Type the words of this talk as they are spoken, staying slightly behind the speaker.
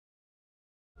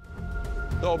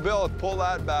No, Bill, pull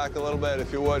that back a little bit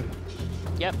if you would.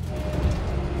 Yep.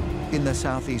 In the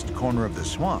southeast corner of the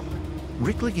swamp,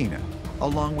 Rick Lagina,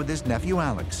 along with his nephew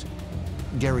Alex,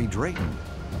 Gary Drayton,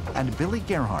 and Billy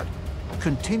Gerhardt,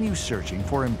 continue searching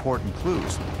for important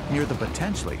clues near the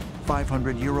potentially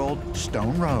 500-year-old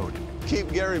Stone Road.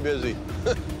 Keep Gary busy.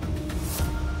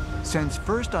 Since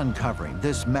first uncovering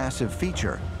this massive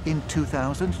feature in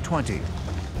 2020,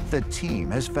 the team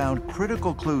has found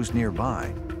critical clues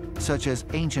nearby, such as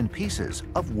ancient pieces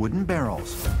of wooden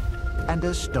barrels and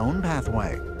a stone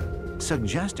pathway,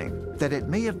 suggesting that it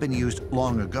may have been used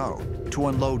long ago to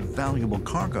unload valuable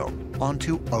cargo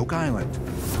onto Oak Island.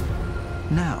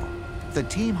 Now, the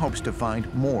team hopes to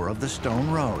find more of the Stone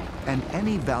Road and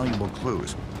any valuable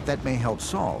clues that may help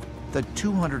solve the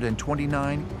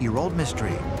 229-year-old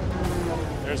mystery.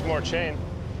 There's more chain.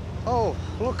 Oh,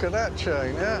 look at that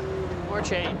chain, yeah. More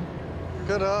chain.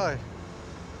 Good eye.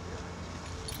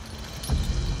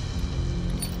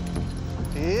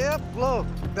 Yep, look,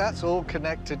 that's all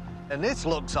connected. And this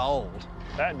looks old.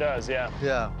 That does, yeah.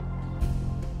 Yeah.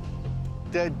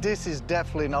 This is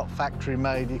definitely not factory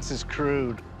made. This is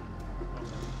crude.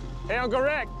 Hey, Uncle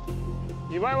Rick,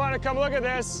 you might want to come look at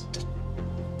this.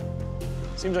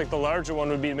 Seems like the larger one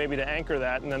would be maybe to anchor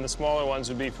that, and then the smaller ones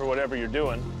would be for whatever you're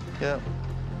doing. Yeah.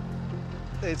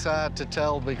 It's hard to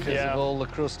tell because of all the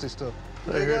crusty stuff.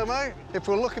 There you go, mate. If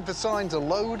we're looking for signs of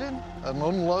loading and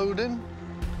unloading,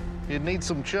 you'd need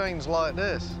some chains like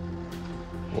this.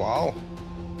 Wow.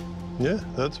 Yeah,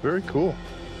 that's very cool.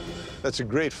 That's a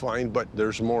great find, but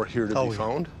there's more here to be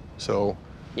found. So,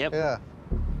 yep. Yeah.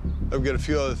 I've got a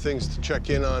few other things to check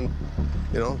in on.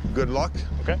 You know, good luck.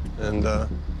 Okay. And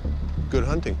good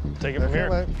hunting. Take it from here.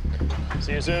 Mate.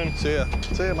 See you soon. See ya.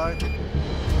 See ya, mate.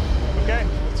 Okay,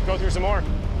 let's go through some more.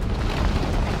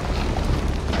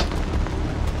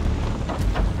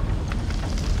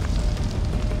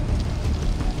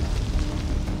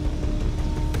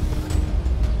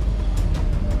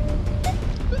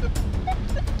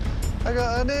 I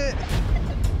got it.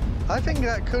 I think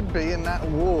that could be in that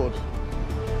ward.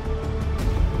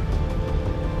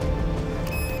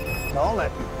 On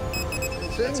it.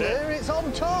 It's in there, it's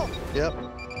on top. Yep.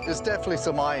 There's definitely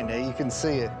some iron here, you can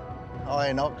see it.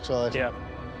 Iron oxide. Yep.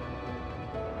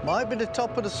 Might be the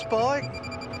top of the spike.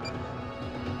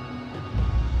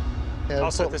 Yeah,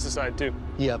 I'll set this aside, too.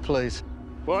 Yeah, please.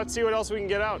 Well, let's see what else we can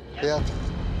get out. Yeah.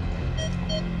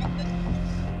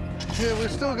 Yeah,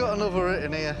 we've still got another hit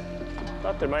in here.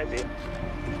 Thought there might be.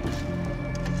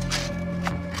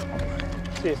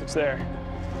 See if it's there.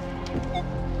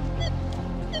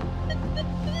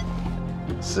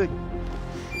 See.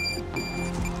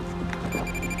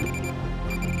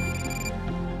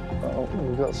 Oh,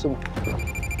 we've got some.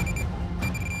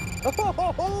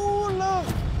 Oh,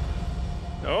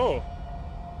 look! Oh.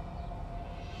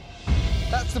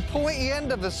 That's the pointy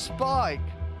end of a spike.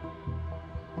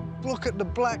 Look at the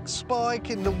black spike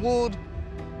in the wood.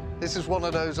 This is one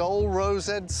of those old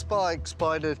rose-head spikes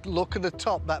by the look of the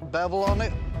top, that bevel on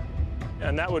it.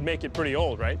 And that would make it pretty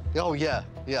old, right? Oh, yeah.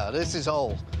 Yeah, this is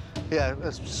old. Yeah,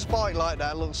 a spike like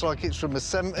that looks like it's from the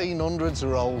 1700s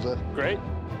or older. Great.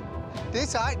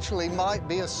 This actually might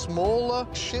be a smaller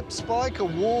ship spike, a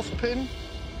wharf pin.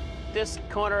 This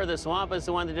corner of the swamp is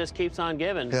the one that just keeps on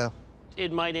giving. Yeah.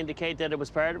 It might indicate that it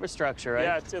was part of a structure, right?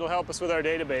 Yeah, it'll help us with our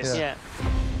database. Yeah.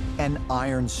 An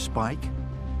iron spike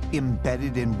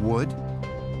embedded in wood?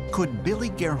 Could Billy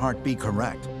Gerhardt be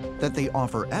correct that they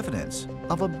offer evidence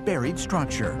of a buried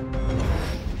structure?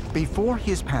 Before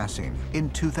his passing in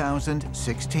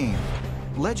 2016,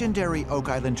 legendary Oak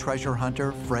Island treasure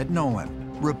hunter Fred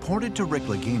Nolan reported to Rick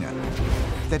Lagina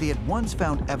that he had once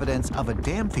found evidence of a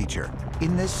dam feature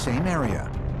in this same area,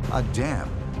 a dam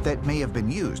that may have been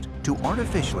used to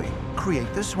artificially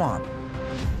create the swamp.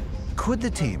 Could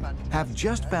the team have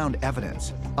just found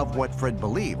evidence of what Fred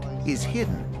believed is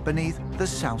hidden beneath the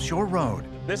South Shore Road?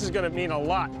 This is going to mean a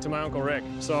lot to my Uncle Rick,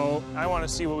 so I want to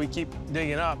see what we keep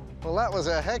digging up. Well, that was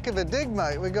a heck of a dig,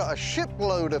 mate. We got a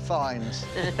shipload of finds.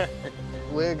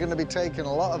 We're going to be taking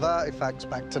a lot of artifacts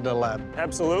back to the lab.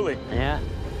 Absolutely. Yeah.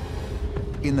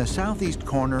 In the southeast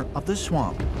corner of the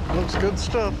swamp, Looks good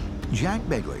stuff. Jack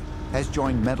Begley has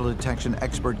joined metal detection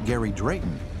expert Gary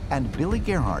Drayton and Billy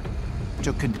Gerhardt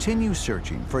to continue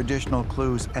searching for additional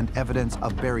clues and evidence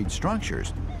of buried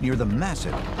structures near the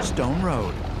massive Stone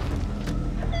Road.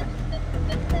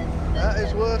 That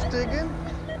is worth digging.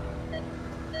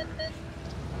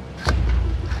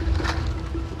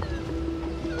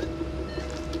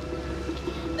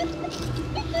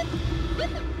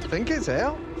 I think it's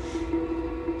out.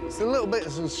 It's a little bit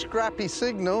of some scrappy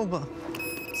signal, but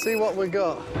see what we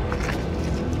got.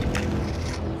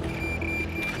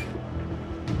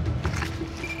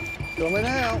 Coming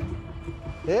out.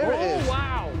 Here it is. Oh,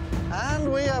 wow.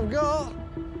 And we have got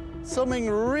something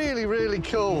really, really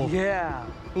cool. Yeah.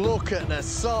 Look at the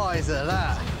size of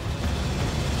that.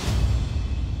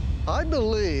 I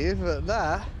believe that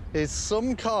that is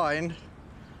some kind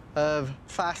of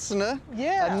fastener.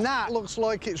 Yeah. And that looks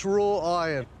like it's wrought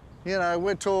iron. You know,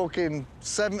 we're talking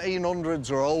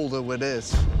 1700s or older with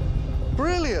this.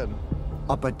 Brilliant.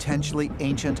 A potentially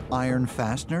ancient iron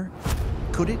fastener?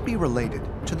 Could it be related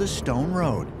to the Stone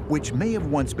Road, which may have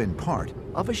once been part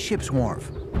of a ship's wharf?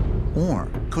 Or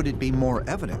could it be more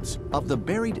evidence of the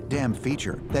buried dam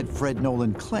feature that Fred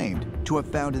Nolan claimed to have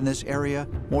found in this area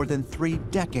more than 3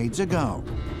 decades ago?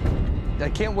 I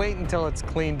can't wait until it's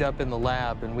cleaned up in the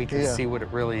lab and we can see what it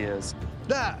really is.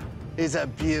 That is a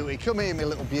beauty. Come here, my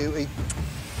little beauty.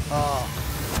 Ah.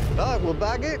 Right, we'll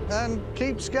bag it and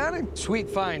keep scanning. Sweet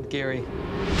find, Gary.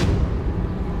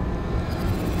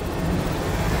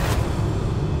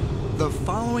 The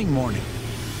following morning,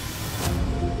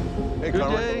 Hey,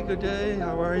 Good day,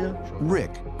 how are you? Rick,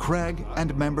 Craig,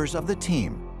 and members of the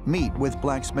team meet with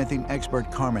blacksmithing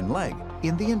expert Carmen Legg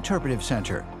in the Interpretive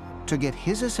Center to get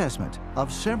his assessment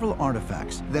of several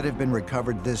artifacts that have been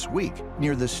recovered this week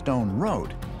near the Stone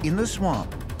Road in the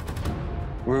swamp.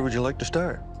 Where would you like to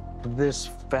start? This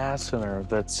fastener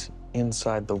that's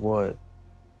inside the wood.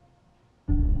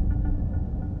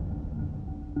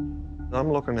 I'm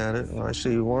looking at it, and I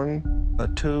see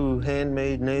 2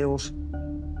 handmade nails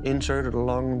inserted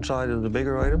alongside of the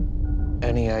bigger item.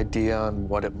 Any idea on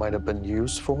what it might have been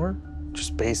used for?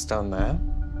 Just based on that?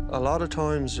 A lot of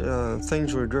times,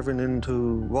 things were driven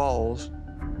into walls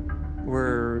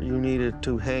where you needed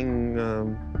to hang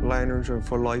lanterns or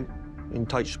for light in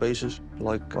tight spaces,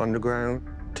 like underground,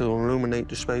 to illuminate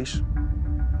the space.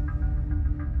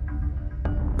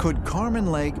 Could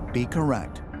Carmen Legg be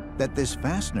correct that this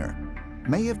fastener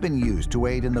may have been used to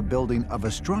aid in the building of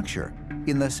a structure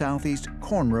in the southeast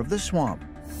corner of the swamp?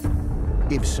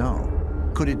 If so,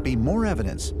 could it be more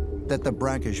evidence that the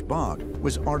brackish bog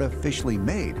was artificially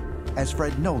made, as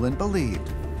Fred Nolan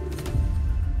believed?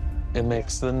 It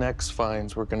makes the next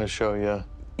finds we're going to show you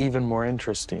even more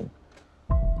interesting.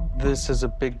 This is a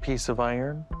big piece of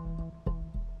iron.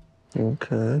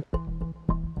 Okay.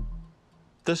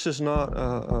 This is not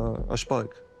a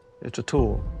spike. It's a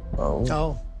tool.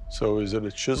 Oh. So is it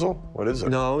a chisel? What is it?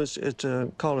 No, it's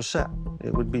called a set.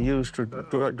 It would be used to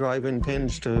drive in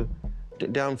pins to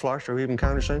down flush or even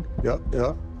countersink.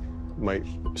 Yeah. Might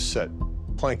set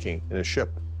planking in a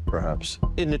ship, perhaps.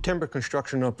 In the timber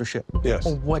construction of the ship. Yes.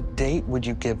 What date would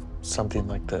you give something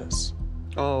like this?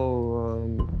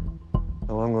 I'm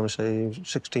going to say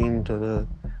 16 to the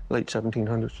late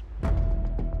 1700s.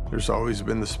 There's always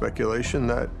been the speculation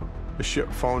that the ship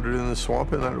foundered in the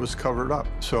swamp and that it was covered up.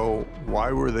 So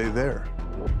why were they there?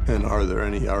 And are there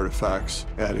any artifacts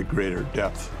at a greater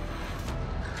depth?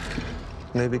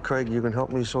 Maybe, Craig, you can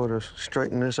help me sort of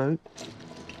straighten this out?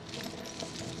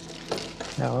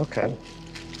 Oh, okay.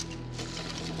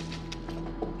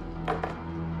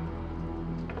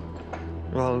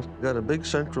 Well, it's got a big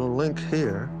central link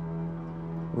here,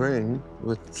 ring,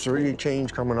 with 3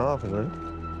 chains coming off of it.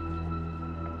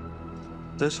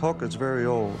 This hook is very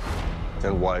old.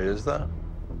 And why is that?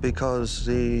 Because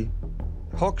the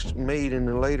hooks made in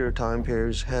the later time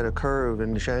periods had a curve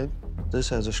in the shank. This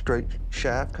has a straight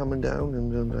shaft coming down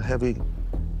and then a heavy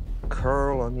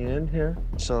curl on the end here.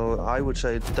 So I would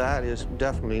say that is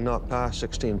definitely not past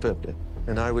 1650.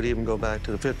 And I would even go back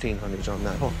to the 1500s on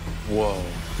that hook. Whoa.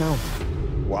 No.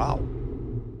 Wow.